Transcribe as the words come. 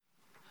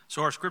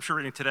So our scripture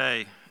reading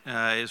today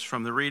is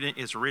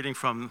a reading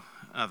from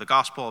the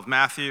Gospel of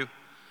Matthew,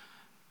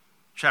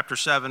 chapter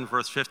 7,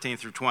 verse 15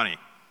 through 20.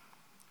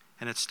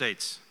 And it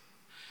states,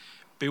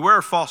 "Beware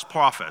of false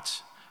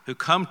prophets who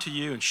come to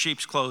you in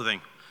sheep's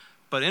clothing,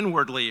 but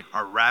inwardly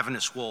are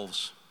ravenous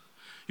wolves.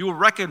 You will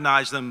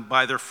recognize them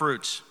by their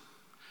fruits.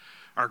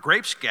 Are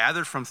grapes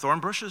gathered from thorn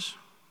bushes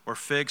or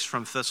figs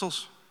from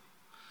thistles?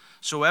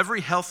 So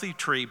every healthy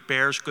tree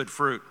bears good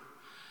fruit,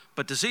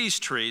 but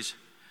diseased trees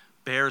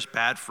bears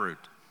bad fruit.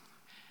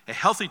 A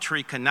healthy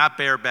tree cannot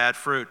bear bad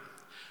fruit,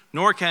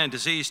 nor can a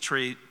diseased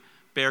tree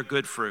bear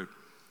good fruit.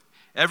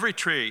 Every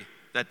tree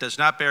that does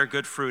not bear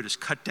good fruit is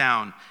cut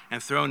down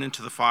and thrown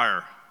into the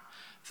fire.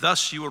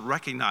 Thus you will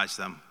recognize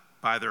them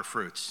by their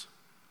fruits."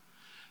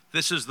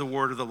 This is the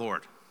word of the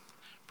Lord.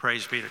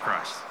 Praise be to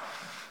Christ.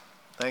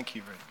 Thank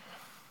you, Rick.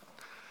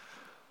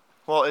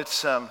 Well,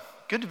 it's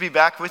good to be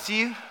back with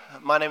you.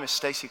 My name is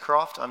Stacy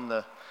Croft. I'm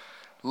the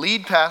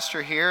lead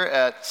pastor here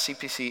at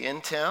CPC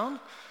in town,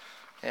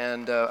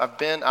 and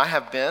I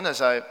have been,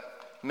 as I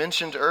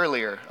mentioned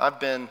earlier, I've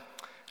been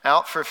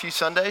out for a few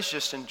Sundays,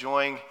 just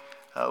enjoying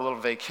a little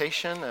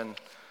vacation and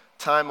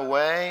time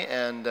away,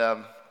 and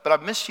but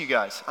I've missed you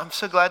guys. I'm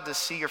so glad to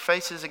see your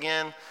faces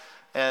again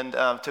and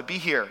to be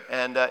here.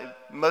 And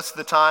most of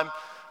the time,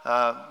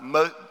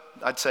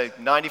 I'd say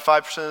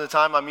 95% of the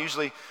time, I'm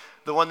usually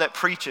the one that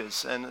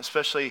preaches, and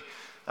especially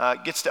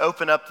gets to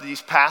open up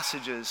these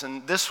passages.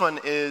 And this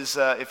one is,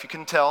 if you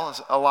can tell, is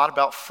a lot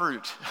about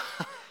fruit.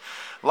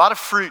 A lot of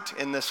fruit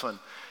in this one.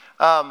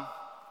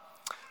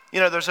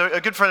 There's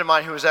a good friend of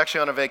mine who was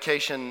actually on a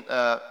vacation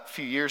a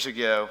few years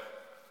ago,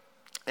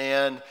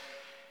 and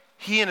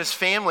he and his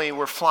family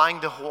were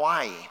flying to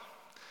Hawaii.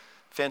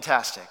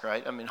 Fantastic,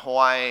 right? I mean,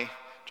 Hawaii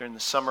during the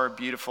summer,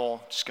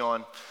 beautiful, just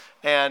going.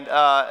 And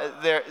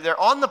they're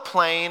on the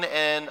plane,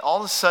 and all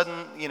of a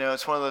sudden,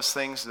 it's one of those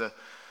things. The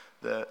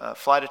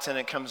flight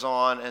attendant comes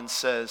on and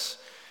says,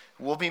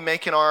 "We'll be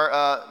making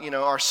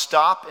our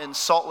stop in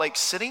Salt Lake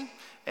City,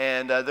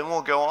 and then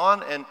we'll go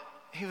on." And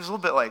he was a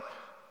little bit like,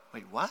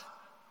 "Wait, what?"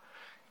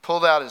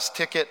 Pulled out his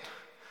ticket.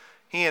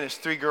 He and his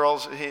three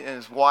girls and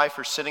his wife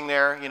are sitting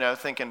there,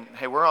 thinking,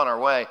 "Hey, we're on our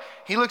way."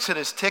 He looks at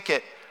his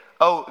ticket.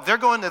 Oh, they're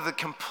going to the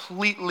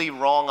completely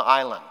wrong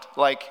island.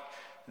 Like,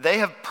 they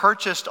have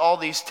purchased all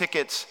these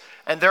tickets,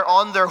 and they're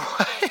on their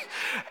way.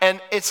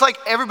 And it's like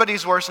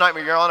everybody's worst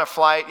nightmare. You're on a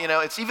flight,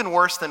 it's even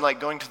worse than like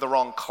going to the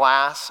wrong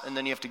class, and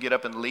then you have to get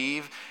up and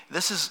leave.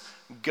 This is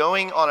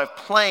going on a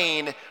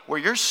plane where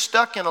you're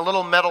stuck in a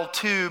little metal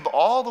tube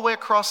all the way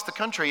across the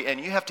country, and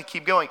you have to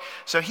keep going.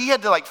 So he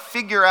had to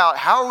figure out,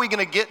 how are we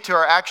going to get to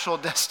our actual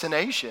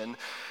destination?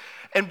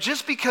 And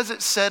just because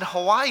it said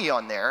Hawaii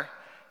on there,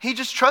 he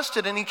just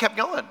trusted and he kept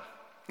going.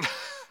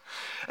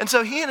 And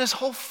so he and his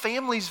whole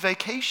family's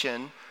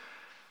vacation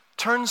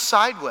turned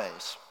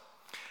sideways.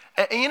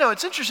 And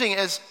it's interesting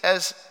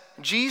as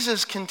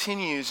Jesus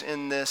continues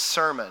in this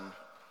sermon,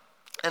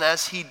 and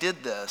as he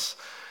did this,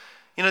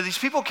 these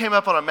people came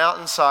up on a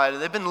mountainside,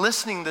 and they've been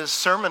listening to this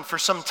sermon for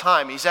some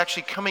time. He's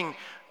actually coming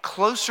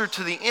closer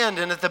to the end,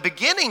 and at the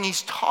beginning,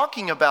 he's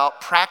talking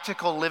about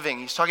practical living.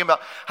 He's talking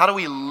about how do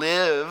we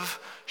live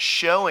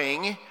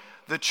showing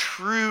the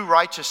true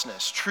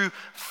righteousness, true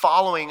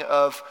following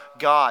of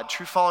God,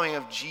 true following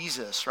of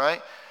Jesus,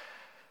 right?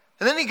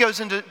 And then he goes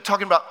into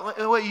talking about,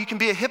 well, you can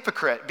be a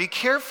hypocrite. Be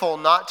careful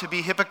not to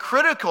be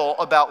hypocritical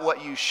about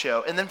what you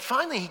show. And then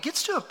finally, he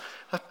gets to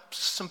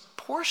some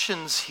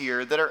portions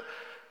here that are,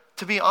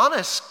 to be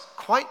honest,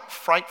 quite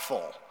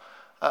frightful.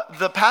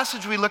 The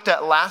passage we looked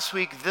at last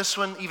week, this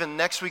one, even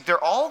next week, there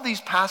are all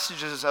these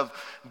passages of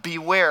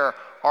beware.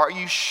 Are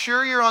you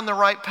sure you're on the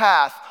right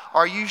path?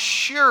 Are you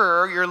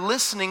sure you're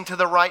listening to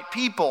the right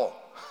people?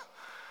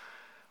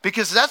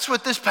 Because that's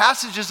what this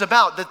passage is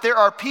about, that there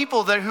are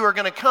people who are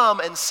going to come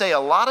and say a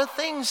lot of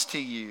things to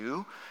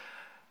you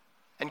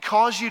and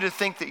cause you to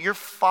think that you're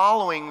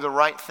following the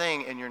right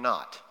thing, and you're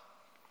not.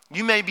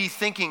 You may be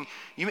thinking,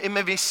 it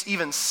may be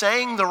even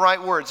saying the right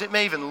words, it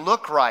may even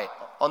look right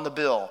on the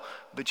bill,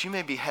 but you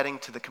may be heading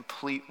to the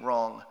complete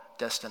wrong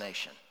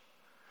destination.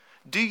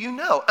 Do you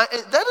know?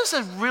 That is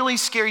a really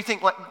scary thing.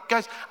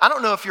 Guys, I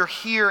don't know if you're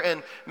here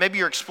and maybe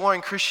you're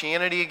exploring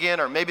Christianity again,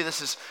 or maybe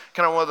this is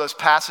kind of one of those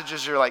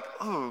passages you're like,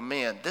 oh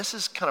man, this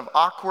is kind of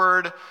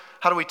awkward.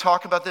 How do we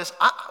talk about this?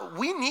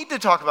 We need to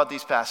talk about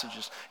these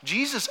passages.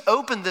 Jesus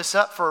opened this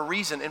up for a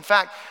reason. In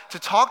fact, to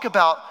talk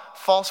about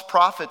false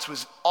prophets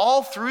was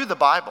all through the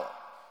Bible.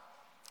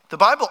 The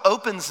Bible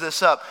opens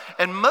this up,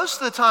 and most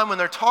of the time when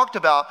they're talked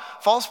about,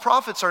 false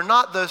prophets are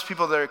not those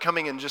people that are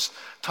coming and just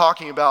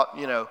talking about,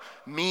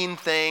 mean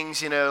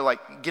things,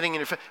 like getting in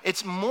your face.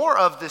 It's more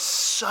of this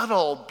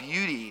subtle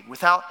beauty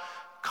without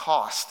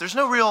cost. There's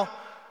no real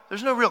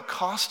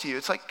cost to you.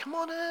 It's like, come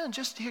on in,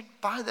 just here,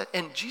 buy that.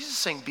 And Jesus is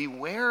saying,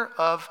 beware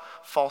of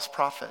false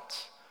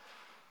prophets,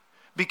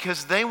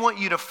 because they want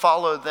you to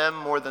follow them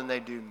more than they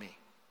do me.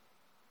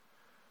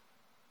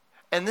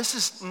 And this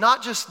is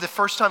not just the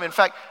first time. In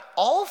fact,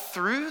 all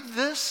through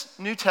this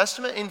New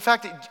Testament, in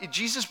fact,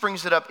 Jesus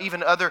brings it up,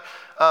 even other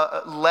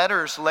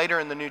letters later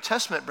in the New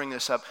Testament bring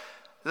this up.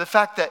 the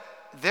fact that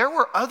there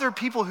were other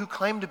people who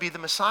claimed to be the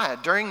Messiah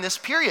during this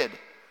period.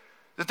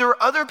 That there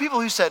were other people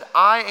who said,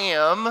 I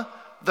am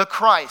the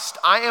Christ.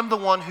 I am the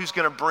one who's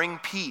going to bring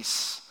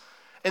peace.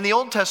 In the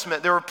Old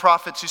Testament, there were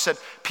prophets who said,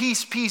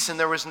 peace, peace, and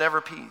there was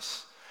never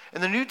peace.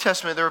 In the New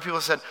Testament, there were people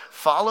who said,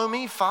 follow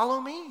me, follow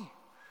me.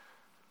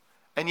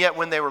 And yet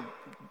when they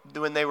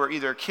were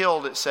either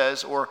killed, it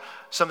says, or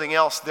something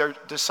else, their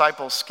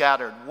disciples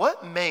scattered.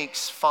 What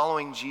makes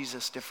following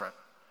Jesus different?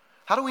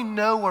 How do we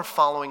know we're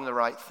following the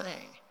right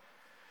thing?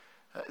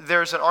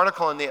 There's an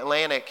article in The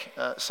Atlantic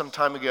some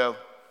time ago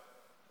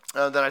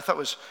that I thought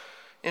was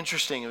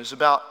interesting. It was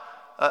about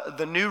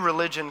the new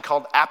religion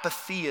called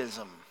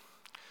apatheism.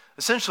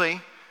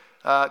 Essentially,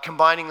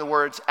 combining the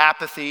words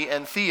apathy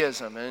and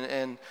theism.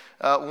 And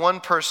one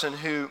person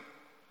who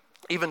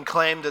even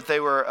claimed that they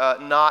were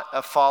not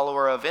a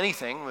follower of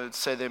anything, would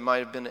say they might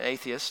have been an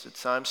atheist at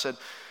times, said,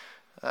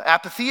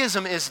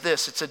 apatheism is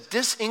this: it's a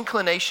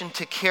disinclination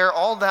to care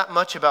all that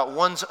much about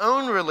one's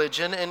own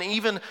religion, and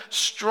even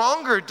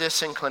stronger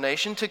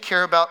disinclination to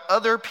care about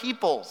other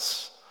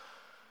people's.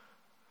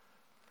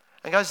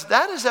 And guys,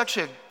 that is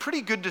actually a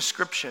pretty good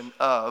description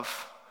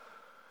of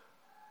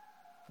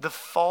the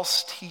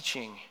false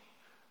teaching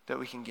that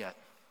we can get.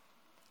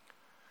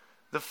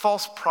 The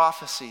false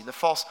prophecy, the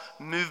false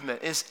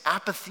movement is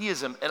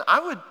apatheism. And I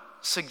would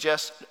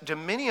suggest, do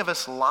many of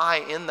us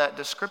lie in that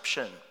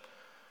description?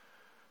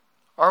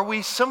 Are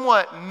we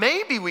somewhat,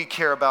 maybe we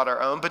care about our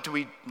own, but do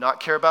we not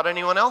care about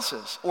anyone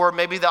else's? Or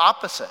maybe the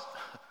opposite.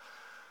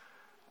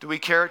 Do we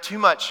care too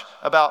much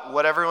about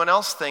what everyone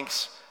else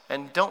thinks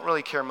and don't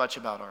really care much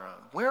about our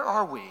own? Where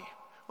are we?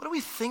 What do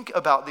we think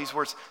about these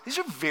words? These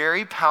are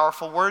very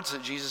powerful words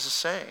that Jesus is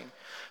saying.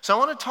 So I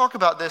want to talk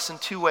about this in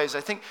two ways. I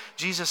think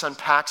Jesus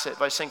unpacks it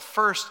by saying,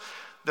 first,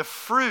 the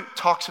fruit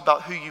talks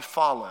about who you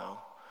follow.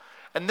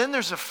 And then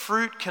there's a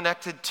fruit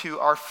connected to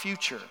our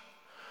future.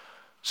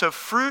 So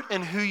fruit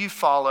and who you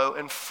follow,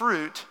 and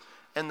fruit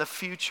and the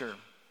future.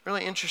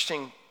 Really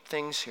interesting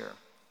things here.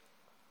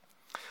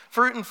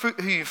 Fruit and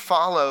who you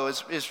follow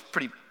is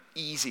pretty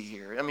easy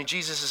here. I mean,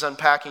 Jesus is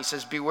unpacking. He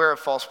says, beware of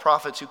false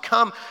prophets who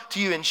come to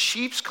you in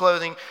sheep's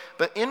clothing,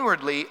 but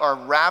inwardly are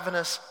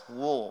ravenous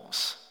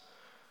wolves.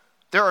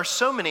 There are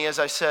so many, as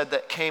I said,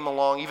 that came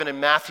along. Even in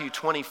Matthew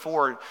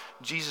 24,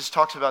 Jesus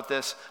talks about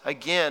this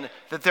again,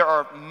 that there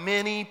are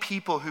many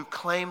people who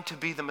claim to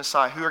be the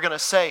Messiah, who are going to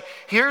say,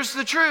 here's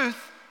the truth.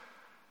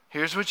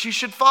 Here's what you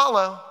should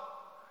follow.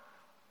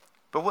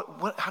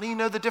 But how do you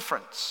know the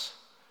difference?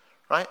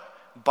 Right?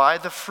 By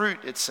the fruit,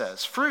 it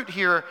says. Fruit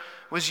here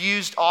was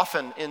used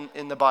often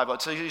in the Bible.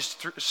 It's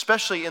used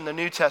especially in the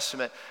New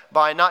Testament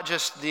by not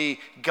just the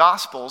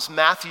Gospels.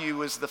 Matthew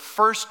was the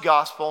first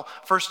gospel,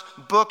 first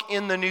book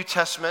in the New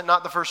Testament,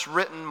 not the first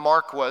written,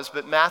 Mark was,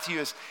 but Matthew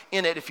is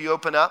in it if you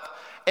open up.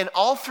 And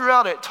all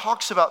throughout it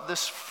talks about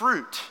this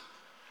fruit.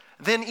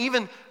 Then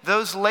even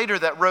those later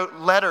that wrote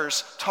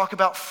letters talk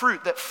about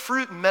fruit. That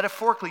fruit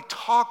metaphorically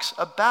talks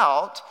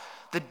about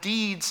the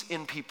deeds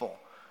in people.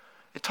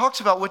 It talks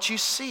about what you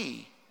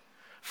see.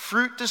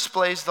 Fruit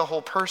displays the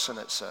whole person,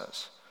 it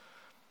says.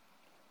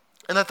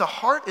 And that the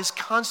heart is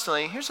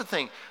constantly, here's the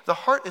thing, the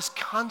heart is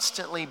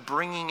constantly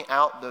bringing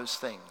out those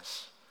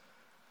things.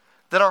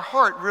 That our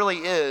heart really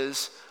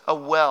is a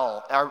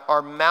well.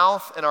 Our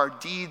mouth and our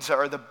deeds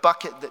are the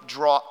bucket that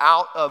draw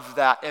out of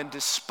that and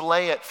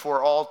display it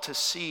for all to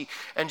see.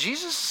 And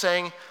Jesus is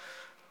saying,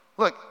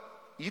 look,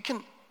 you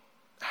can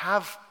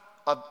have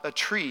a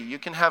tree, you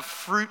can have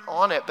fruit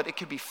on it, but it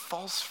could be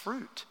false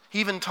fruit. He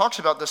even talks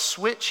about the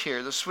switch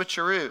here, the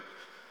switcheroo.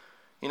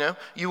 You know,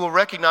 you will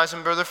recognize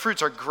them by their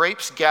fruits. Are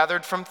grapes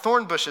gathered from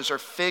thorn bushes or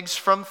figs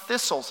from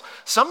thistles?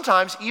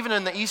 Sometimes, even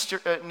in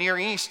the Near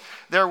East,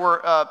 there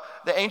were,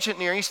 the ancient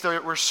Near East, there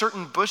were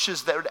certain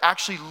bushes that would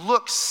actually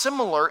look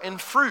similar in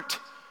fruit.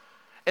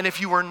 And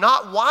if you were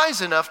not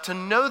wise enough to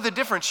know the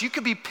difference, you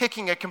could be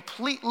picking a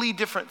completely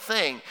different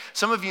thing.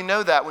 Some of you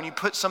know that when you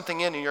put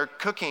something in and you're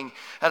cooking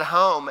at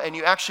home and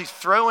you actually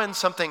throw in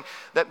something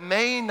that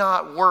may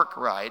not work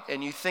right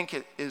and you think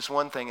it is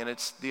one thing and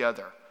it's the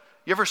other.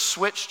 You ever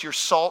switched your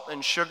salt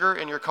and sugar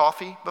in your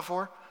coffee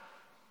before?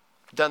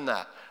 Done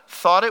that.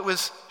 Thought it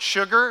was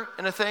sugar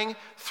in a thing,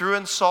 threw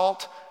in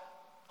salt,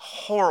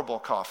 horrible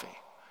coffee.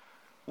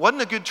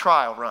 Wasn't a good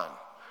trial run.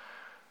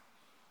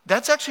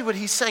 That's actually what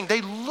he's saying.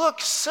 They look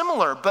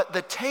similar, but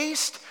the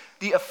taste,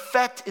 the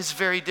effect is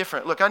very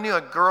different. Look, I knew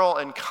a girl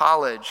in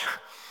college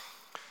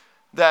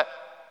that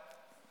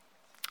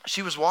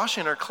she was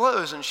washing her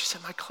clothes and she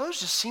said, my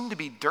clothes just seem to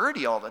be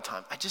dirty all the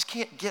time. I just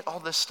can't get all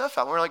this stuff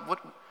out. And we're like, what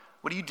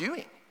are you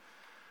doing?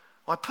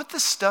 Well, I put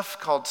this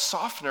stuff called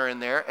softener in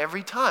there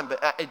every time,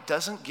 but it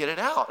doesn't get it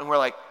out. And we're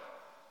like,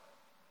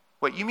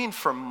 what, you mean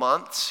for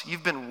months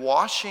you've been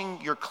washing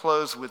your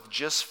clothes with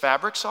just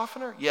fabric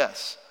softener?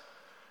 Yes.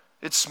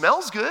 It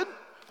smells good.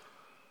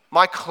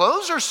 My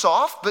clothes are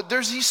soft, but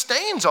there's these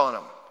stains on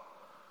them.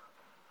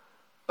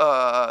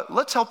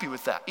 Let's help you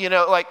with that. You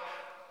know, like,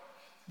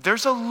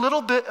 there's a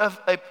little bit of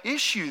an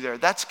issue there.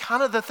 That's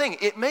kind of the thing.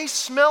 It may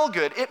smell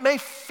good, it may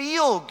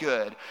feel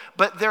good,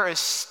 but there is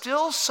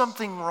still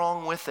something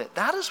wrong with it.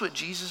 That is what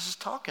Jesus is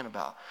talking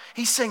about.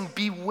 He's saying,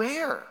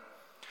 beware.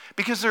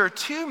 Because there are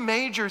two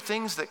major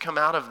things that come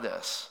out of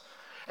this.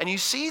 And you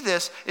see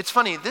this, it's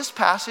funny, this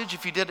passage,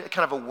 if you did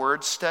kind of a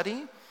word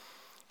study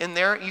in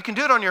there, you can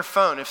do it on your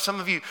phone. If some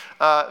of you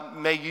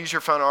may use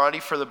your phone already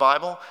for the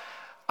Bible,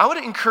 I would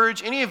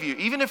encourage any of you,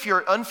 even if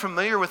you're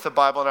unfamiliar with the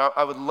Bible, and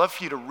I would love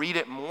for you to read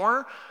it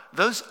more,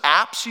 those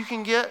apps you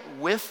can get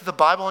with the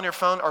Bible on your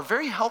phone are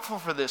very helpful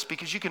for this,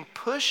 because you can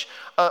push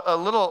a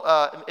little,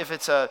 if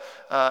it's a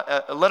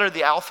letter of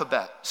the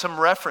alphabet, some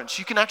reference,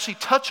 you can actually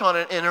touch on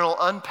it and it'll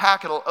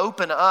unpack, it'll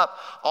open up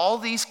all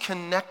these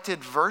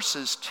connected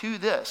verses to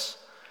this.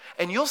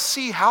 And you'll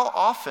see how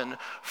often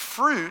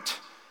fruit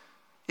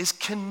is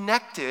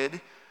connected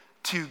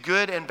to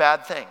good and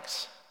bad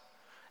things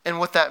and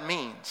what that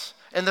means.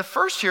 And the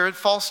first here,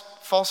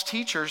 false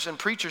teachers and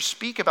preachers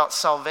speak about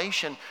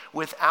salvation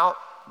without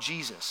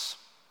Jesus.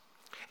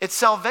 It's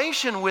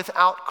salvation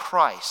without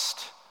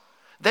Christ.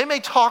 They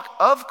may talk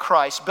of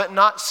Christ, but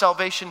not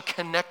salvation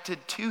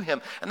connected to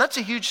him. And that's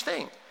a huge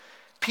thing.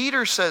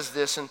 Peter says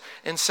this in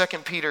 2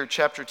 Peter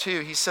chapter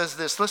 2. He says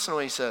this, listen to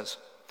what he says.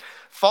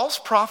 False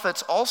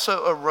prophets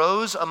also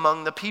arose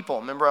among the people.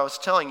 Remember, I was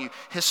telling you,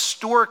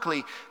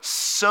 historically,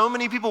 so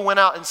many people went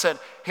out and said,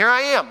 here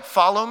I am,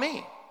 follow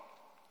me.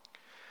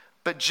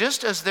 But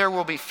just as there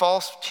will be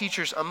false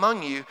teachers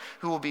among you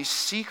who will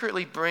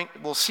secretly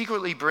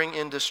bring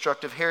in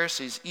destructive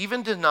heresies,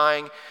 even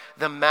denying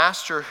the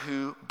master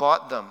who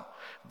bought them,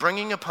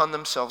 bringing upon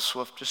themselves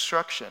swift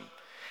destruction.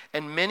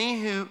 And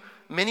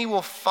many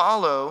will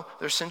follow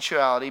their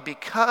sensuality.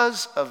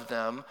 Because of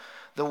them,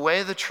 the way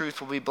of the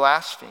truth will be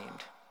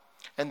blasphemed.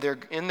 And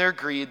in their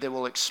greed, they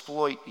will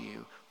exploit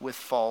you with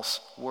false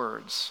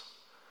words.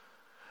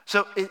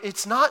 So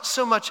it's not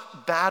so much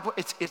bad,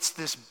 it's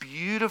this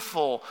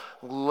beautiful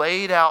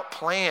laid out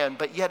plan,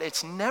 but yet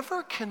it's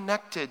never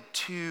connected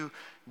to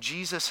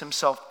Jesus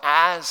himself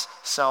as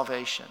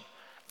salvation,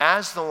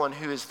 as the one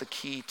who is the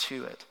key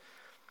to it.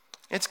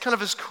 It's kind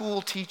of his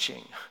cool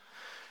teaching.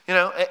 You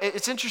know,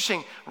 it's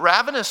interesting.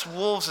 Ravenous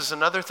wolves is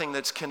another thing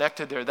that's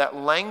connected there. That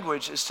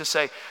language is to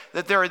say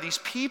that there are these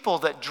people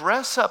that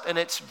dress up and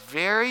it's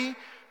very,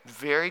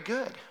 very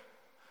good.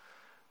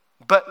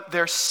 But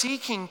they're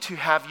seeking to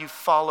have you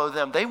follow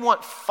them. They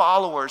want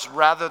followers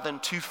rather than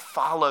to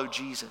follow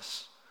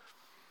Jesus.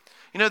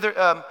 You know,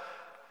 there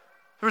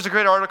was a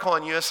great article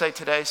on USA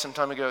Today some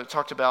time ago that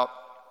talked about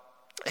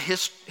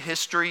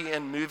history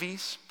and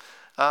movies.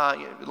 A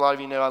lot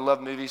of you know I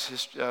love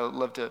movies,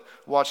 love to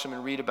watch them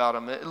and read about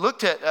them. It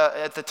looked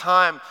at the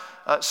time,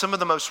 some of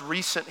the most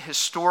recent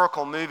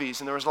historical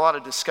movies, and there was a lot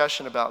of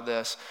discussion about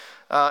this,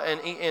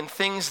 and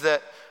things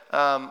that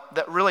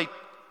really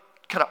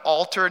kind of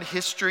altered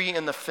history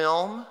in the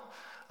film.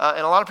 And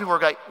a lot of people were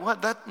like,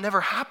 what? That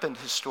never happened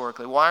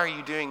historically. Why are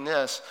you doing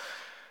this?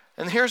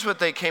 And here's what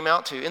they came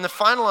out to. In the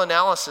final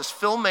analysis,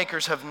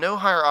 filmmakers have no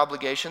higher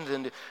obligation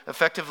than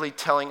effectively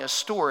telling a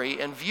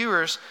story, and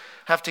viewers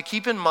have to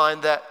keep in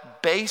mind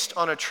that based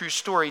on a true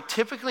story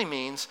typically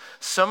means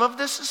some of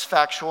this is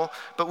factual,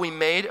 but we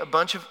made a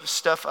bunch of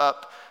stuff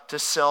up to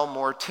sell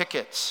more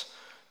tickets.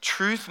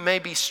 Truth may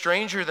be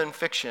stranger than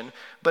fiction,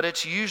 but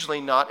it's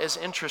usually not as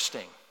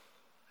interesting.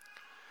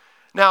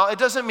 Now, it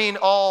doesn't mean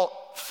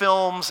all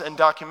films and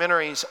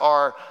documentaries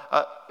are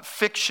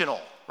fictional,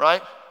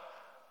 right?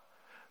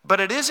 But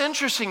it is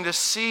interesting to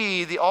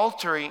see the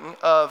altering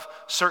of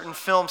certain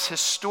films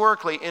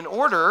historically in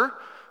order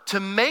to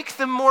make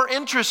them more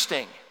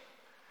interesting.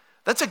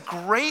 That's a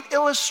great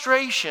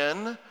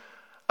illustration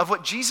of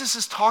what Jesus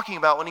is talking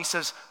about when he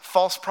says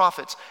false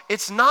prophets.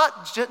 It's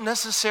not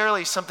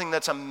necessarily something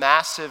that's a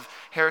massive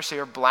heresy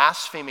or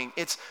blaspheming.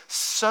 It's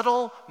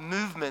subtle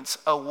movements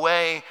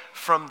away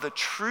from the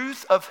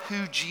truth of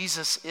who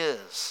Jesus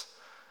is.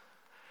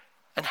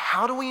 And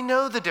how do we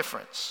know the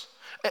difference?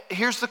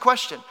 Here's the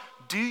question.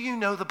 Do you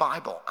know the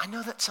Bible? I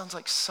know that sounds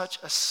like such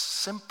a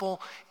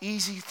simple,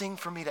 easy thing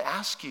for me to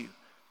ask you.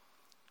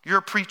 You're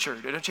a preacher.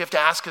 Don't you have to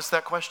ask us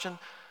that question?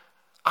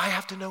 I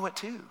have to know it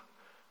too.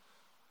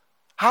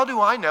 How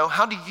do I know?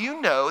 How do you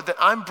know that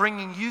I'm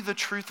bringing you the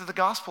truth of the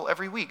gospel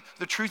every week,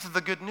 the truth of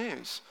the good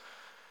news?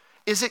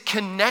 Is it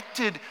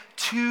connected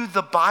to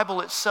the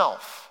Bible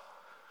itself?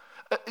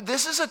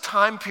 This is a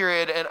time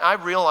period, and I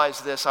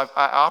realize this. I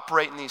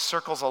operate in these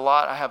circles a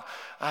lot.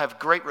 I have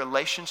great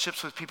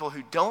relationships with people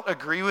who don't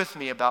agree with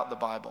me about the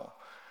Bible.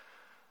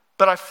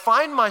 But I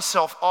find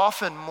myself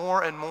often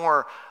more and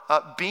more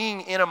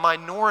being in a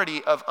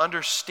minority of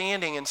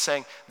understanding and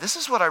saying, this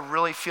is what I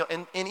really feel,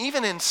 and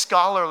even in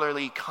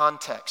scholarly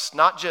context,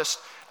 not just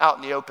out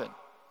in the open,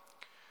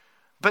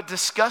 but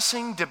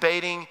discussing,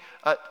 debating,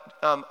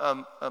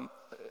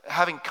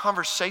 having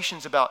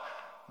conversations about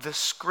the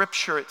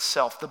scripture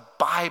itself, the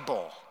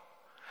Bible.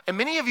 And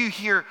many of you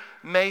here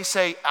may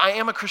say, I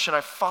am a Christian,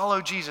 I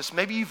follow Jesus.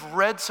 Maybe you've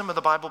read some of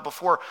the Bible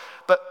before,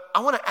 but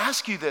I want to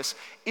ask you this.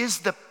 Is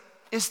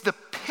the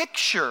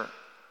picture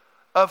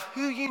of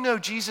who you know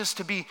Jesus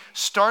to be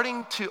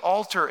starting to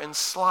alter and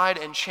slide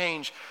and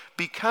change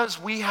because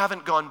we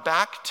haven't gone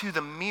back to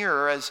the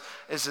mirror, as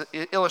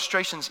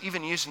illustrations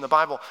even used in the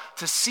Bible,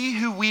 to see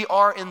who we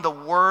are in the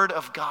Word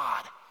of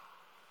God.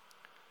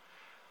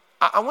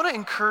 I want to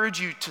encourage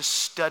you to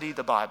study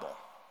the Bible.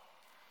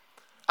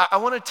 I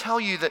want to tell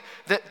you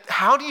that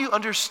how do you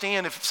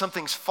understand if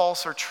something's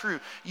false or true?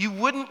 You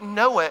wouldn't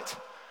know it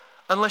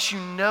unless you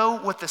know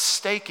what the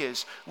stake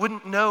is,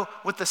 wouldn't know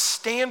what the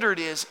standard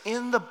is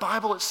in the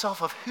Bible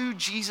itself of who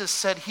Jesus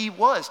said he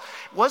was.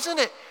 Wasn't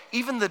it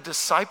even the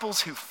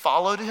disciples who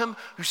followed him,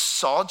 who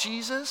saw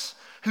Jesus,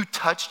 who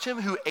touched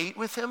him, who ate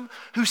with him,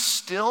 who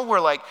still were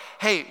like,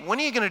 hey, when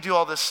are you going to do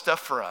all this stuff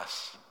for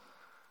us?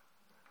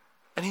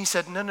 And he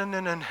said,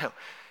 no.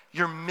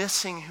 You're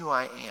missing who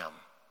I am.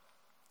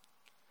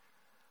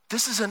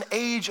 This is an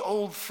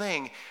age-old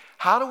thing.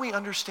 How do we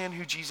understand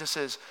who Jesus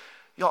is?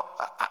 Y'all,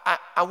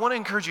 I want to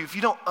encourage you, if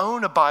you don't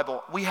own a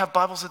Bible, we have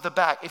Bibles at the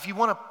back. If you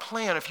want to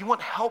plan, if you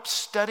want help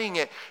studying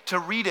it, to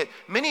read it.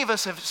 Many of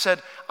us have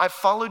said, I've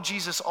followed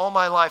Jesus all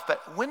my life,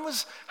 but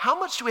how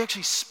much do we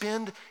actually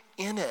spend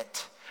in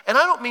it? And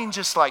I don't mean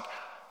just like,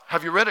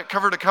 have you read it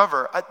cover to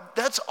cover?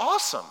 That's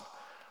awesome.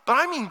 But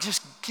I mean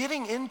just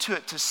getting into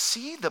it to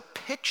see the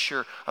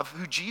picture of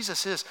who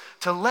Jesus is,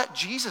 to let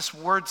Jesus'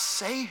 words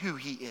say who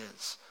he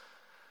is.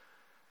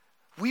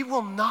 We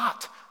will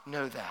not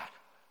know that.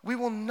 We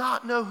will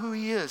not know who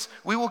he is.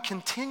 We will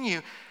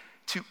continue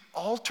to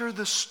alter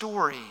the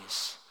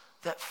stories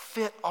that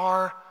fit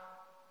our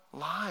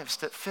lives,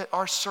 that fit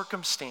our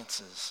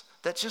circumstances,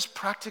 that just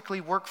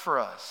practically work for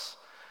us.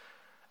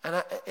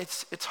 And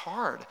it's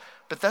hard.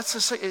 But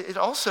it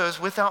also is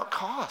without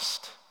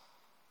cost.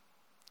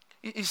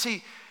 You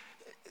see,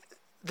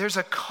 there's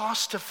a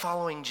cost to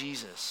following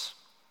Jesus.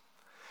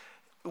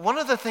 One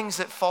of the things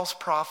that false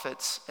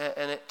prophets,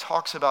 and it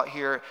talks about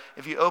here,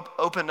 if you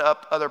open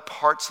up other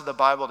parts of the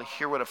Bible to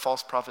hear what a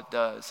false prophet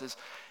does, is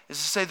to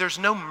say there's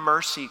no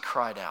mercy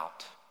cried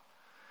out.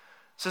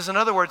 It says, in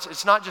other words,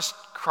 it's not just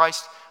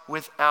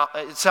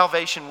it's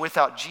salvation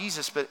without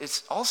Jesus, but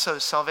it's also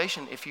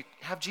salvation. If you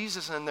have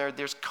Jesus in there,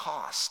 there's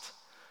cost.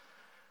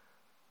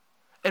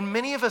 And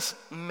many of us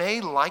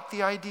may like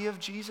the idea of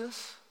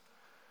Jesus,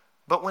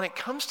 but when it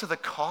comes to the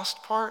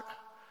cost part,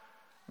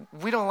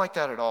 we don't like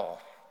that at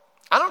all.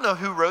 I don't know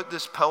who wrote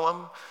this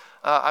poem.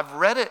 I've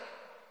read it.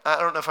 I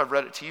don't know if I've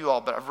read it to you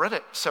all, but I've read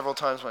it several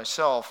times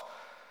myself.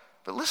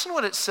 But listen to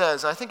what it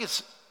says. I think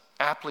it's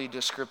aptly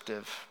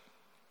descriptive.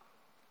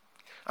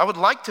 I would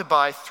like to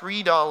buy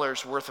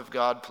 $3 worth of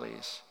God,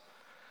 please.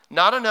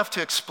 Not enough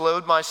to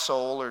explode my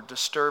soul or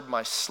disturb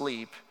my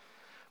sleep,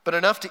 but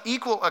enough to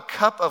equal a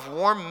cup of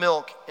warm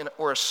milk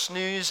or a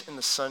snooze in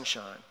the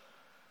sunshine.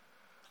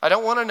 I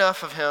don't want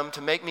enough of him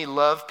to make me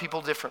love people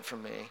different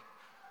from me.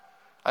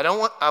 I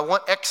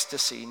want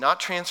ecstasy, not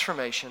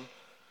transformation.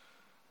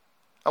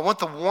 I want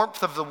the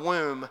warmth of the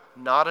womb,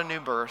 not a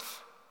new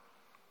birth.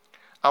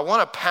 I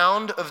want a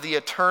pound of the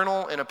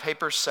eternal in a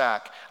paper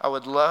sack. I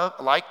would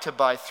like to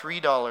buy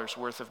 $3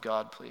 worth of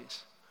God,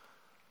 please.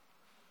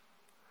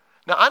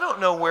 Now, I don't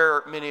know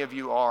where many of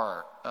you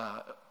are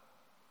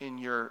in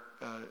your,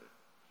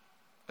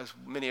 as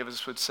many of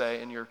us would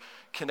say, in your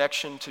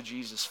connection to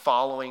Jesus,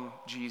 following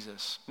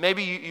Jesus.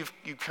 Maybe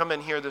you come in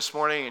here this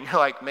morning and you're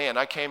like, man,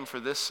 I came for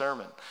this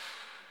sermon.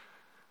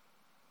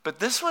 But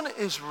this one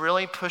is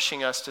really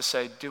pushing us to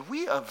say, do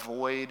we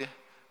avoid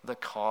the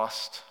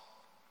cost?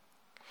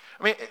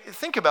 I mean,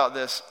 think about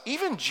this.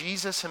 Even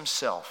Jesus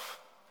himself,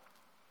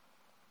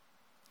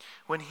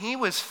 when he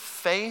was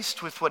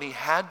faced with what he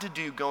had to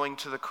do going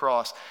to the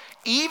cross,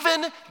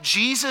 even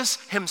Jesus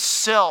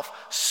himself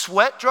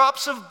sweat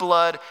drops of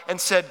blood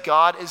and said,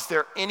 God, is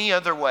there any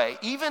other way?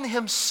 Even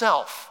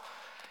himself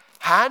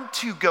had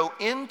to go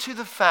into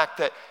the fact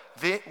that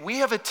we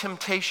have a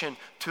temptation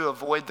to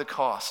avoid the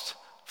cost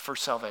for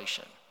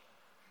salvation.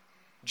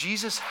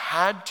 Jesus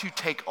had to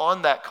take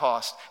on that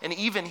cost, and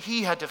even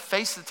he had to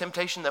face the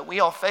temptation that we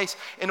all face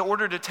in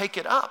order to take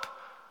it up,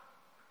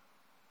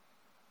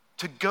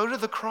 to go to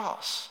the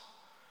cross.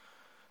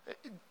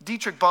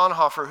 Dietrich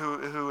Bonhoeffer,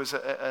 who was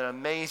an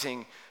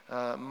amazing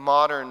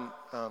modern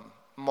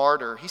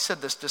martyr, he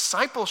said this: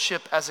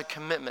 discipleship as a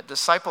commitment.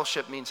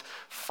 Discipleship means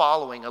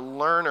following, a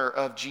learner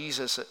of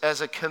Jesus,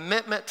 as a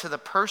commitment to the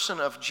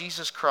person of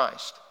Jesus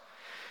Christ,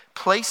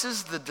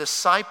 places the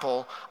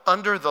disciple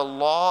under the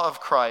law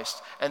of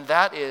Christ, and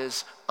that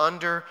is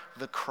under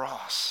the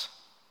cross.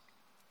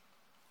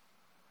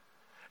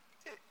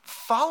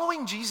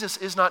 Following Jesus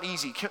is not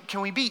easy.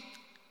 Can we be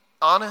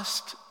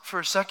honest for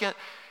a second?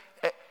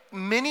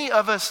 Many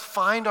of us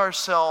find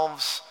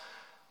ourselves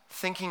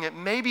thinking that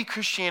maybe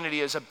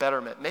Christianity is a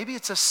betterment. Maybe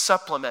it's a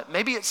supplement.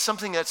 Maybe it's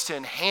something that's to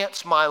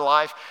enhance my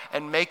life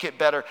and make it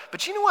better.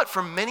 But you know what?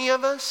 For many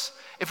of us,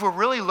 if we're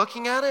really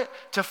looking at it,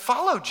 to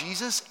follow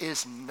Jesus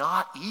is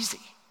not easy.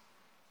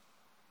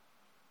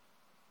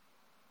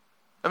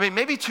 I mean,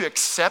 maybe to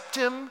accept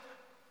him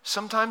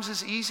sometimes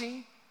is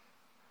easy,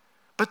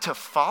 but to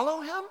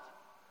follow him?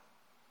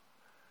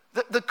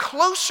 The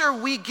closer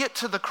we get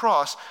to the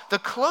cross, the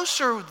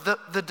closer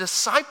the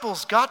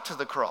disciples got to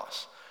the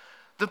cross,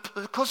 the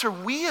closer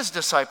we as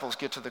disciples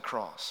get to the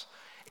cross.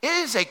 It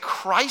is a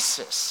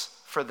crisis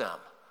for them.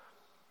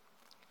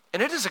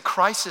 And it is a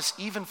crisis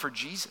even for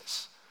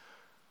Jesus.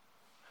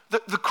 The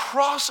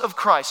cross of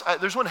Christ,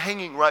 there's one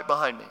hanging right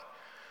behind me.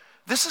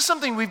 This is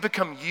something we've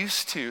become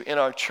used to in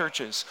our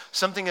churches,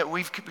 something that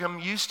we've become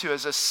used to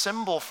as a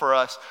symbol for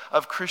us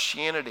of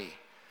Christianity.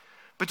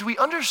 But do we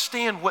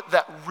understand what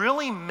that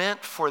really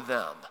meant for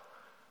them?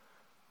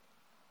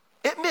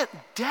 It meant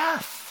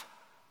death.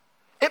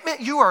 It meant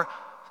you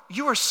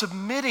are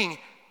submitting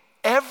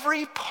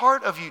every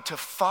part of you to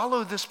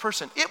follow this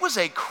person. It was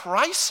a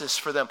crisis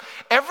for them.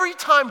 Every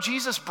time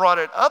Jesus brought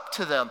it up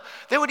to them,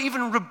 they would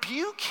even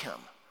rebuke him.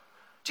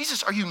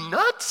 Jesus, are you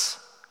nuts?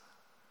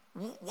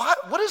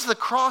 What does the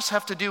cross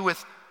have to do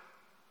with,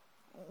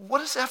 what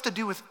does it have to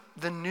do with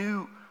the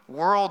new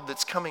world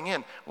that's coming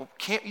in? Well,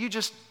 can't you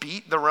just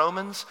beat the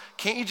Romans?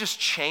 Can't you just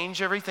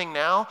change everything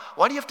now?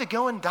 Why do you have to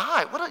go and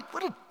die?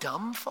 What a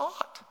dumb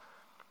thought.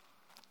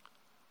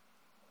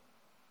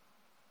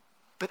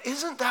 But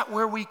isn't that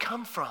where we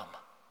come from?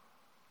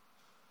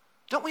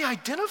 Don't we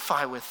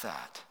identify with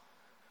that?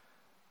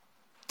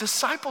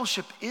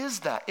 Discipleship is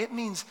that. It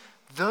means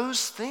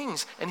those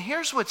things. And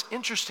here's what's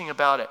interesting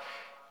about it.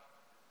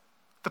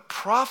 The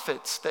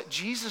prophets that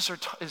Jesus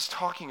is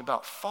talking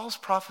about, false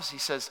prophecy,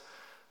 says,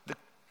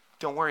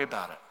 don't worry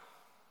about it.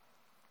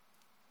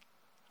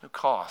 No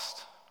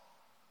cost.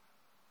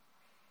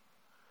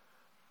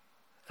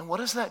 And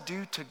what does that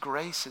do to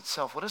grace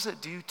itself? What does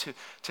it do to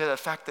the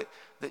fact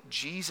that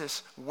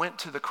Jesus went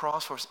to the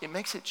cross for us? It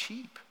makes it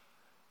cheap.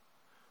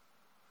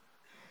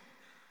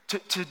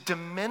 To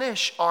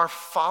diminish our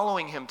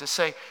following him, to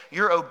say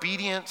your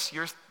obedience,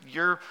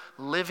 your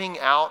living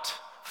out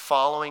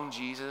following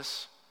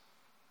Jesus,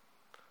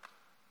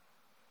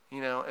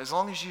 as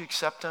long as you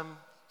accept him,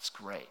 it's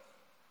great.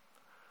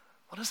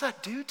 What does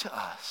that do to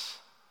us?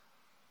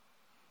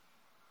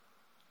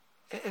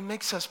 It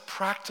makes us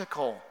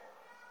practical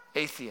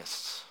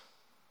atheists.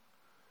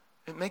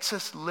 It makes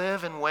us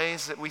live in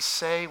ways that we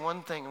say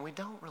one thing and we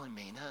don't really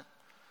mean it.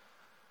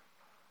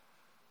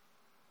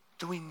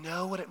 Do we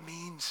know what it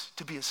means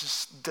to be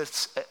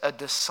a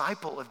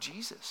disciple of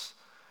Jesus?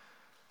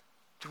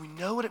 Do we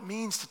know what it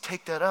means to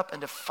take that up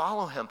and to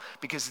follow him?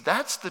 Because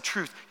that's the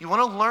truth. You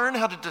want to learn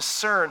how to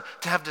discern,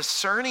 to have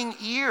discerning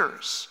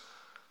ears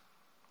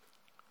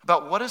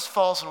about what is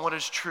false and what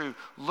is true.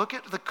 Look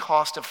at the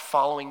cost of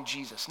following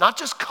Jesus. Not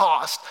just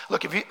cost.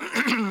 Look,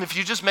 if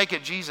you just make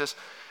it Jesus,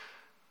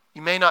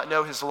 you may not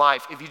know his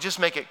life. If you just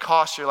make it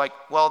cost, you're like,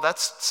 well,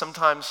 that's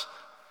sometimes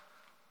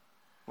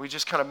we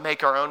just kind of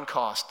make our own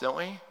cost, don't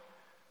we?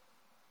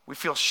 We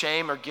feel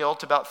shame or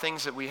guilt about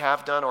things that we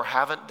have done or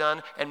haven't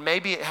done, and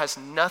maybe it has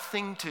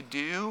nothing to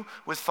do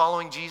with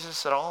following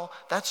Jesus at all.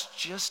 That's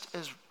just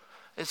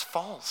as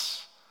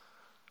false.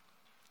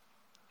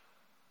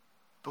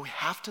 But we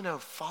have to know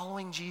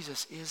following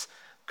Jesus is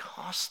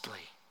costly.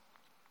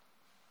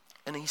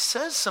 And he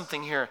says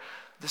something here,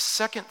 the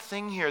second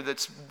thing here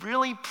that's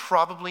really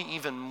probably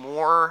even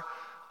more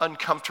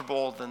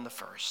uncomfortable than the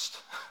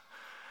first.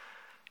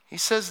 He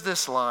says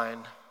this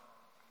line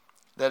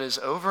that is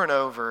over and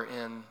over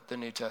in the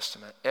New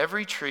Testament.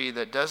 Every tree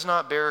that does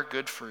not bear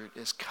good fruit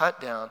is cut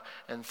down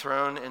and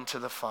thrown into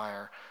the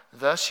fire.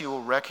 Thus you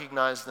will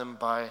recognize them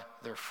by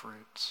their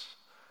fruits.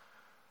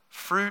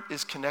 Fruit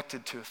is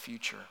connected to a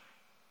future.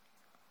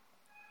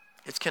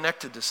 It's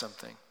connected to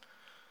something.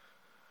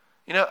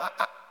 I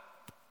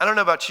don't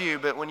know about you,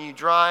 but when you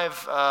drive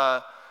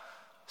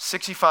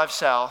 65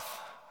 South,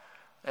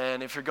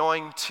 and if you're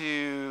going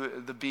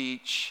to the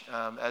beach,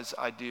 as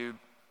I do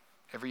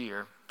every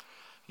year,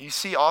 you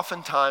see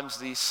oftentimes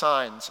these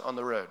signs on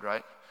the road,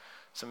 right?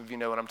 Some of you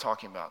know what I'm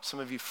talking about. Some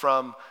of you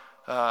from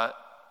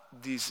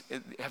these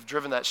have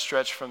driven that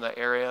stretch from that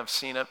area, have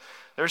seen it.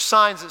 There's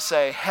signs that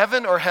say,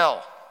 heaven or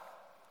hell,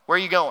 where are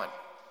you going?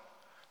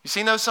 You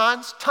seen those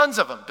signs? Tons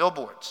of them,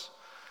 billboards.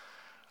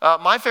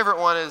 My favorite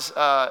one is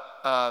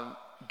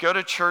go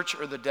to church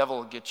or the devil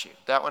will get you.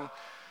 That one,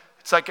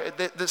 it's like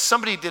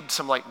somebody did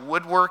some like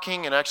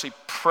woodworking and actually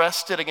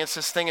pressed it against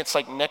this thing. It's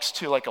like next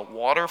to like a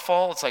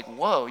waterfall. It's like,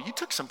 whoa, you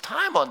took some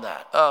time on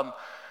that.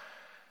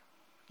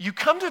 You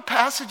come to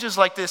passages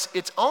like this,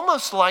 it's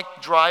almost like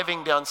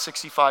driving down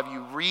 65.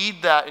 You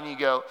read that and you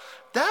go,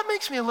 that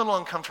makes me a little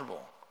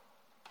uncomfortable.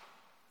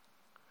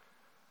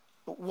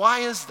 Why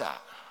is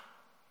that?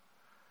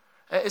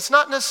 It's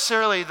not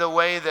necessarily the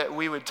way that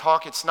we would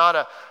talk. It's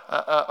not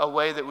a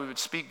way that we would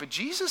speak. But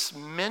Jesus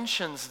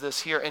mentions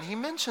this here, and he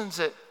mentions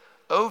it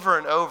over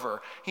and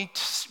over. He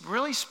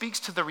really speaks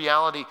to the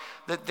reality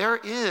that there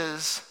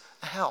is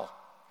a hell.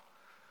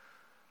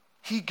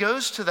 He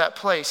goes to that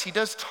place. He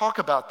does talk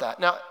about that.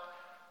 Now,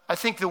 I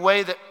think the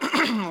way that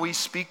we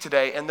speak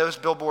today, and those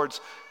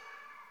billboards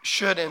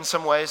should in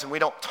some ways, and we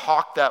don't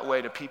talk that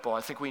way to people. I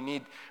think we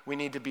need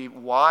to be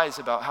wise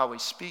about how we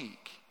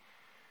speak.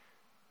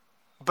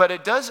 But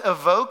it does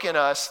evoke in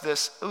us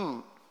this,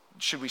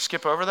 should we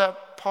skip over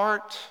that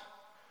part?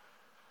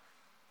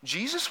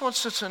 Jesus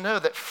wants us to know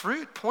that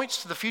fruit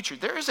points to the future.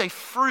 There is a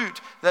fruit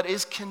that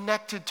is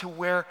connected to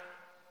where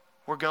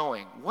we're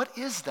going. What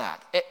is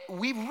that?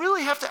 We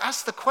really have to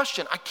ask the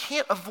question. I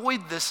can't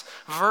avoid this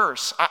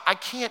verse. I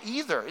can't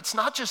either. It's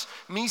not just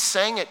me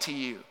saying it to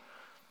you.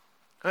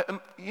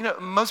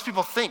 Most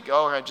people think,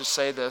 I just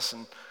say this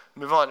and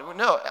move on.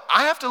 No,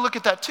 I have to look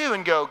at that too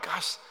and go,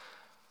 gosh,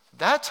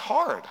 that's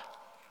hard.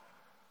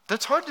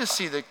 That's hard to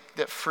see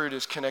that fruit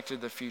is connected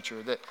to the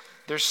future, that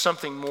there's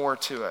something more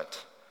to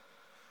it.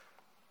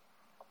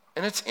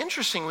 And it's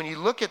interesting when you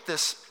look at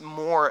this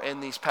more in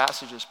these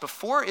passages.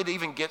 Before it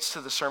even gets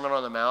to the Sermon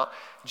on the Mount,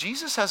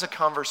 Jesus has a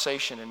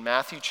conversation in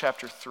Matthew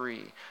chapter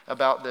 3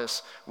 about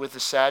this with the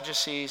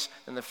Sadducees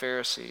and the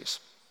Pharisees.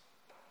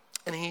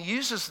 And he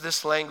uses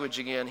this language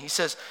again. He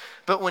says,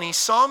 but when he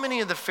saw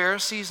many of the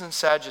Pharisees and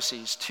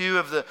Sadducees, two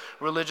of the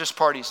religious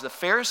parties, the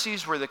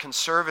Pharisees were the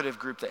conservative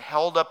group that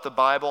held up the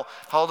Bible,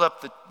 held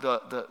up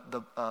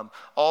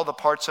all the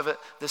parts of it.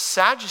 The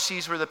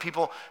Sadducees were the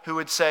people who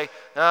would say,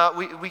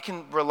 we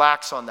can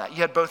relax on that.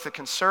 You had both the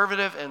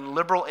conservative and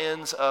liberal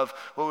ends of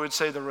what we would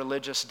say the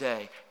religious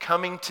day,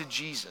 coming to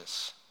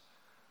Jesus.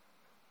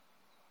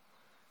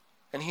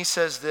 And he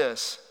says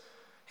this,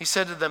 he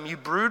said to them, you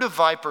brood of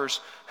vipers,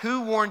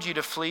 who warned you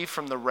to flee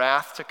from the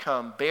wrath to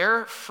come?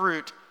 Bear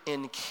fruit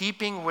in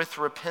keeping with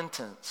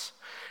repentance.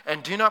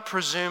 And do not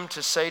presume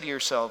to say to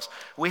yourselves,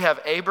 we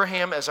have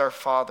Abraham as our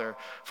father.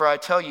 For I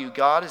tell you,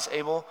 God is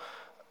able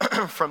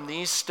from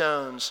these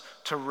stones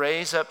to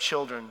raise up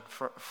children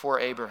for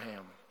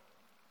Abraham.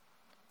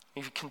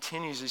 He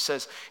continues, he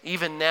says,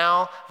 even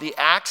now the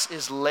axe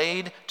is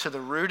laid to the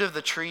root of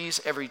the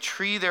trees. Every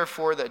tree,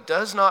 therefore, that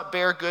does not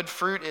bear good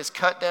fruit is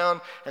cut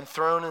down and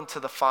thrown into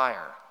the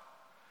fire.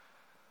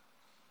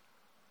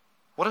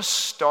 What a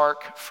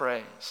stark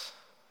phrase.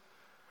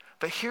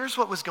 But here's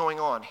what was going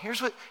on.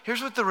 Here's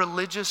what the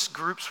religious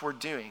groups were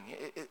doing.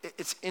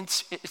 It's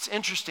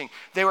interesting.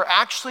 They were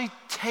actually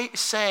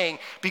saying,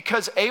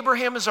 because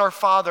Abraham is our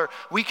father,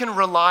 we can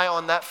rely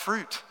on that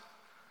fruit.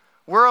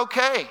 We're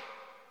okay.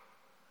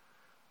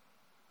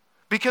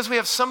 Because we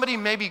have somebody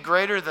maybe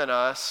greater than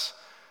us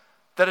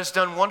that has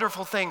done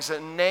wonderful things,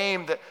 that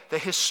name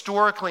that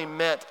historically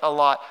meant a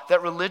lot,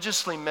 that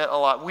religiously meant a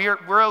lot.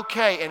 We're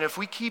okay, and if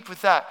we keep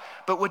with that.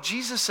 But what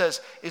Jesus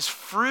says is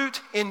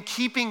fruit in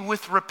keeping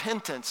with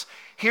repentance.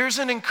 Here's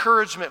an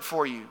encouragement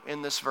for you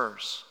in this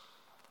verse.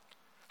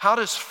 How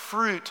does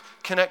fruit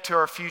connect to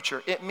our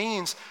future? It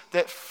means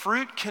that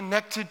fruit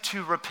connected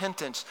to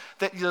repentance,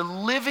 that the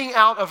living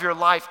out of your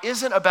life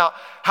isn't about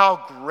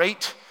how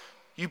great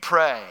you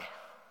pray,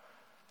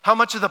 how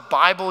much of the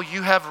Bible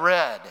you have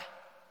read.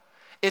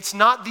 It's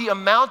not the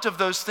amount of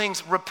those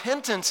things.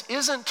 Repentance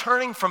isn't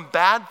turning from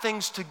bad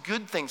things to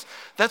good things.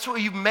 That's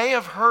what you may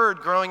have heard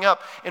growing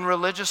up in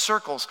religious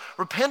circles.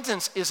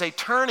 Repentance is a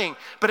turning,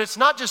 but it's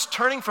not just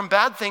turning from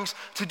bad things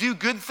to do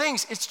good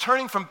things. It's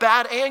turning from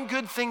bad and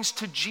good things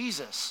to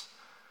Jesus.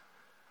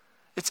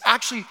 It's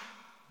actually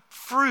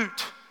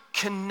fruit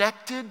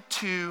connected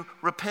to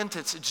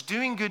repentance. It's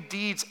doing good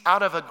deeds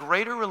out of a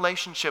greater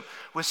relationship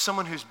with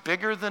someone who's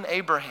bigger than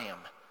Abraham.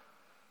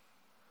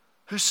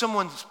 Who's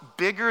someone's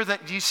bigger than,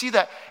 do you see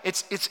that?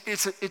 It's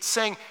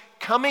saying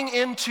coming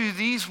into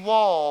these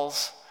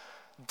walls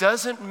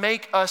doesn't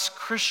make us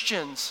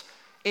Christians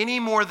any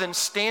more than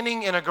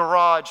standing in a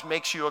garage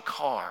makes you a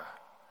car.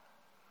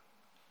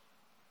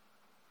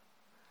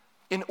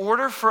 In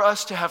order for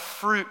us to have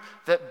fruit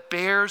that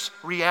bears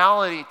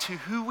reality to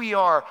who we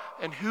are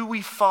and who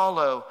we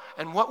follow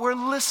and what we're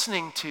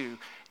listening to,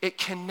 it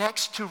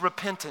connects to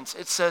repentance.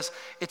 It says,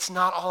 it's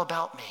not all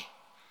about me.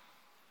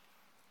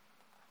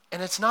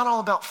 And it's not all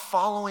about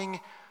following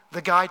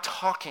the guy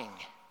talking.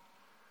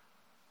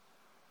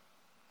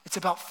 It's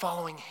about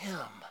following him.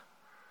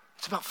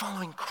 It's about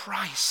following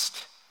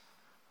Christ.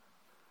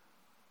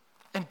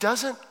 And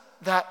doesn't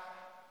that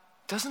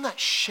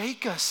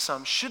shake us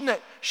some? Shouldn't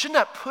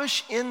that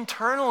push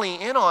internally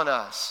in on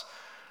us?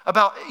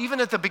 About,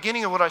 even at the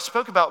beginning of what I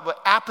spoke about, but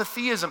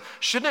apatheism,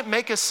 shouldn't it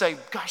make us say,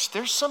 gosh,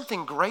 there's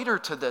something greater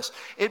to this?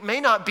 It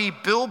may not be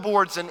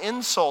billboards and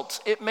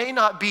insults. It may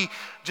not be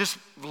just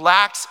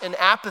lax and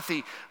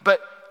apathy, but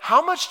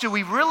how much do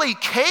we really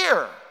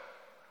care?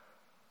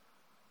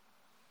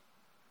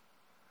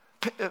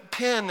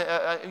 Penn,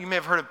 you may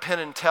have heard of Penn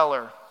and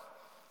Teller.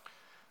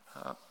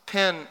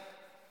 Penn,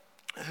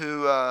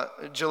 who's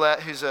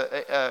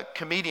a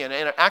comedian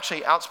and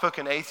actually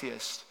outspoken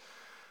atheist,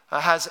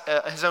 has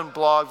his own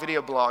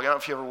video blog. I don't know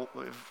if you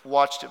ever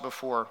watched it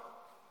before.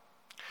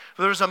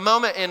 But there was a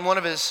moment in one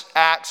of his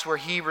acts where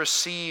he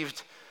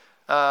received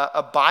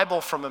a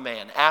Bible from a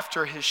man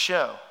after his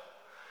show.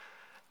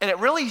 And it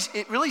really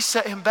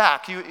set him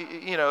back. You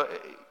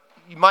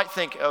might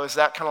think, oh, is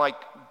that kind of like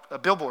a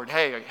billboard?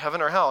 Hey, heaven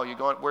or hell?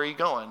 Where are you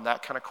going?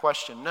 That kind of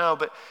question. No,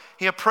 but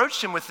he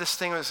approached him with this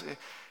thing.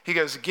 He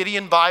goes,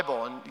 Gideon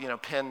Bible.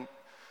 And, Penn,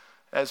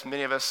 as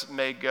many of us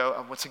may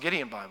go, what's a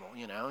Gideon Bible?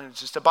 It's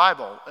just a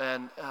Bible.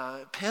 And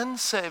Penn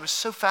said, it was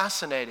so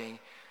fascinating.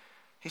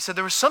 He said,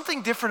 there was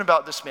something different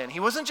about this man. He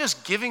wasn't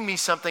just giving me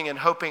something and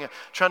hoping,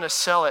 trying to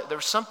sell it. There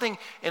was something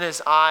in his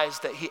eyes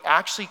that he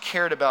actually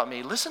cared about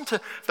me. Listen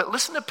to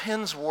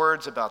Penn's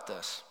words about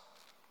this.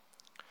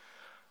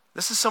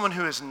 This is someone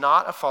who is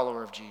not a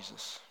follower of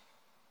Jesus.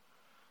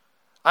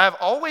 I have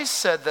always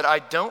said that I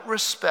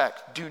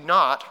do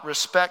not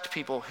respect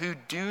people who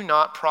do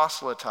not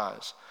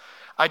proselytize.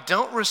 I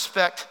don't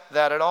respect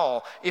that at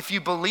all. If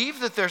you believe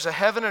that there's a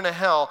heaven and a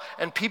hell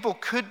and people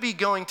could be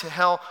going to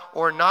hell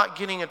or not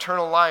getting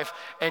eternal life,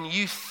 and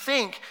you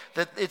think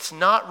that it's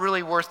not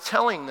really worth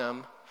telling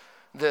them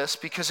this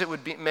because it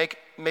would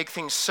make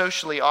things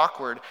socially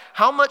awkward,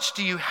 how much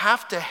do you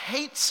have to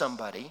hate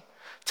somebody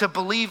to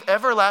believe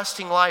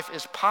everlasting life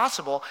is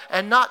possible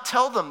and not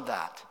tell them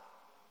that?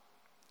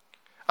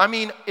 I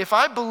mean, if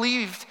I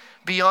believed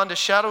beyond a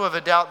shadow of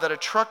a doubt that a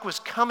truck was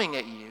coming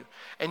at you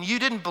and you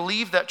didn't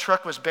believe that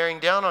truck was bearing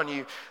down on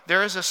you,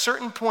 there is a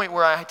certain point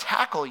where I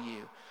tackle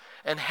you,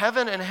 and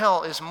heaven and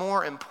hell is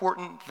more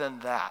important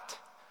than that.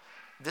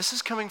 This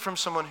is coming from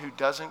someone who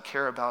doesn't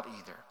care about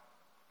either.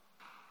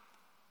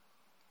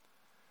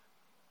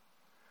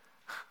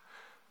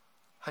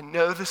 I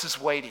know this is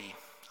weighty.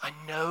 I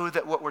know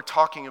that what we're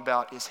talking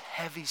about is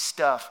heavy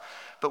stuff,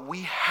 but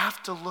we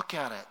have to look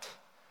at it.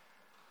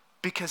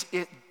 Because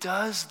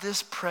does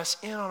this press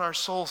in on our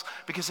souls?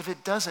 Because if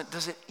it doesn't,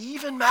 does it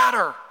even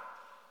matter?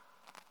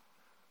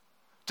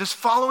 Does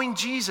following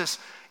Jesus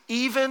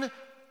even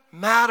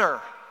matter?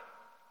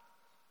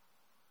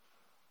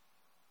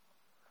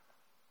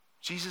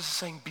 Jesus is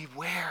saying,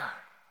 beware.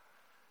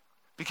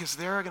 Because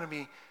there are going to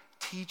be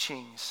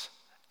teachings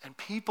and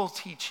people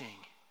teaching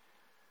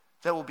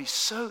that will be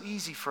so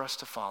easy for us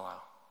to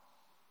follow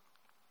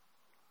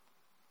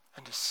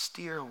and to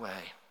steer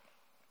away.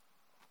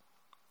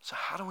 So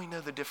how do we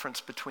know the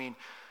difference between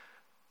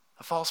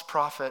a false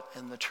prophet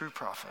and the true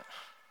prophet?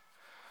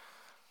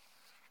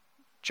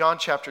 John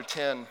chapter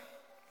 10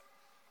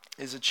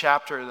 is a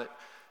chapter that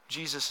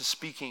Jesus is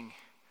speaking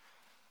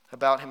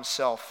about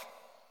himself.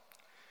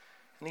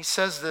 And he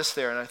says this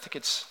there, and I think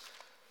it's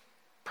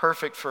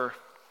perfect for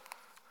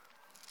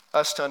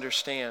us to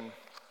understand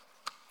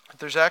that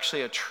there's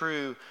actually a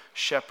true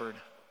shepherd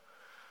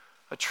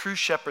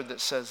that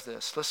says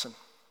this. Listen.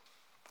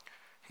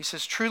 He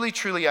says, truly,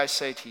 truly, I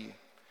say to you,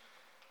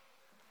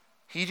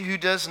 he who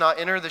does not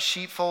enter the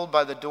sheepfold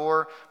by the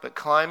door, but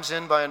climbs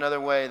in by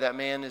another way, that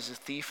man is a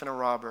thief and a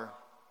robber.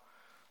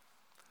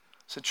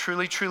 So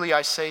truly, truly,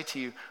 I say to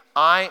you,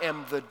 I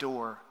am the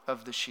door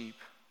of the sheep.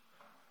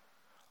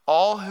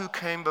 All who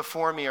came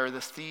before me are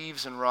the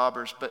thieves and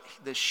robbers, but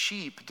the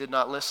sheep did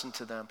not listen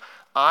to them.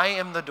 I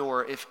am the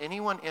door. If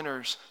anyone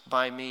enters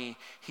by me,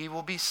 he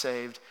will be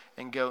saved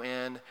and go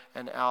in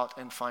and out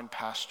and find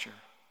pasture.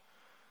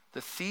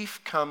 The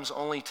thief comes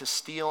only to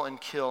steal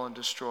and kill and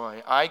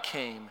destroy. I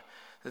came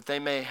that they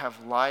may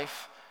have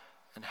life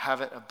and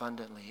have it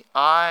abundantly.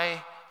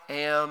 I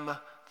am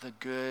the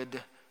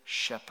good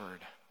shepherd.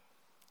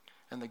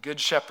 And the good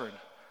shepherd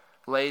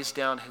lays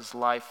down his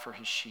life for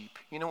his sheep.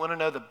 You don't want to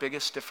know the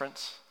biggest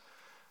difference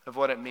of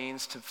what it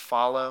means to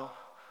follow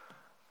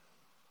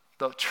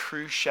the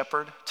true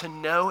shepherd? To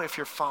know if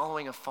you're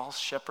following a false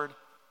shepherd?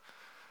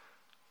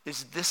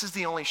 This is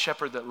the only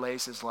shepherd that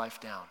lays his life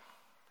down.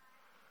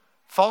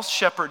 False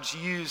shepherds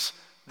use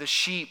the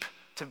sheep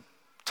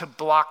to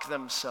block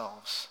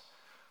themselves.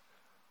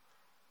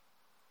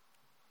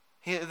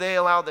 They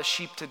allow the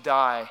sheep to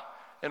die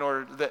in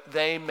order that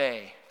they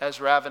may, as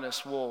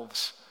ravenous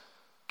wolves,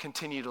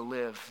 continue to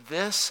live.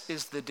 This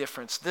is the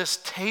difference. This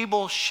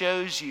table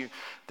shows you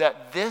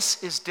that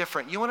this is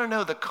different. You want to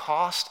know the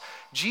cost?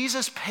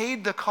 Jesus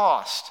paid the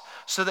cost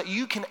so that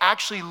you can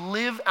actually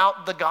live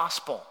out the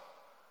gospel.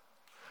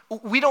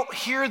 We don't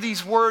hear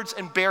these words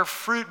and bear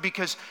fruit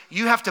because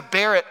you have to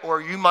bear it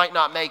or you might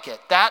not make it.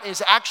 That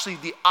is actually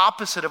the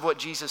opposite of what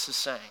Jesus is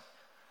saying.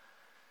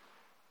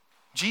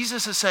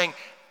 Jesus is saying,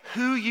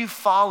 who you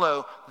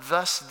follow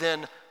thus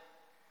then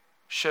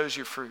shows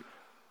your fruit.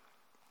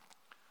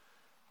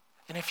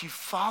 And if you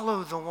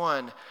follow the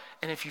one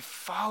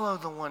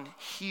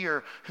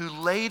here who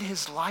laid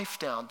his life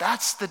down,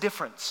 that's the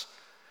difference.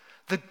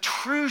 The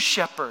true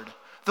shepherd,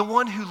 the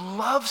one who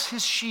loves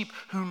his sheep,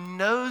 who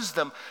knows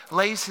them,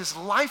 lays his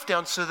life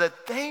down so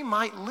that they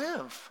might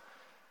live.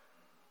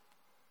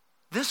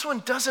 This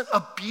one doesn't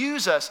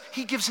abuse us.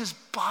 He gives his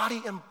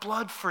body and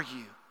blood for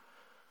you.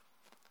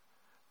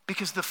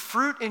 Because the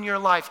fruit in your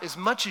life, as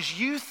much as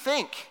you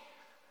think,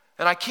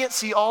 and I can't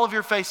see all of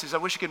your faces, I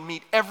wish I could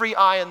meet every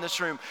eye in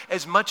this room,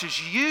 as much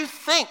as you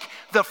think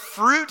the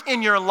fruit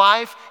in your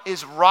life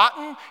is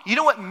rotten, you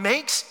know what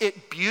makes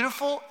it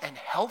beautiful and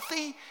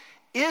healthy?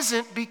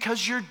 Isn't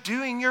because you're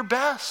doing your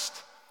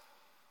best.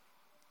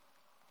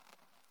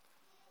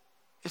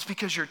 It's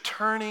because you're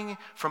turning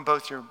from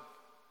both your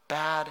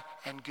bad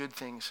and good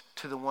things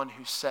to the one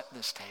who set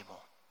this table.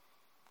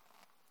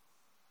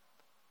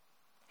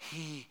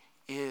 He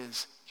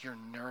is your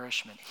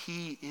nourishment.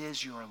 He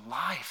is your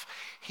life.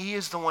 He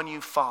is the one you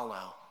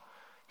follow.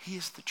 He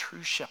is the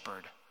true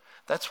shepherd.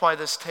 That's why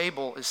this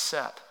table is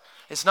set.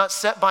 It's not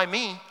set by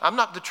me. I'm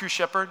not the true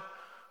shepherd.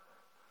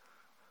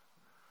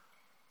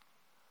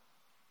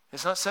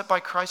 It's not set by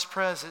Christ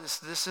Pres.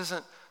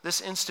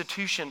 This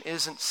institution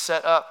isn't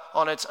set up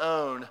on its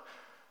own.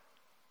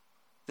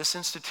 This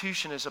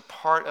institution is a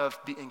part of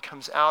and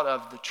comes out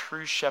of the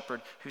true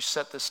shepherd who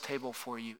set this table for you.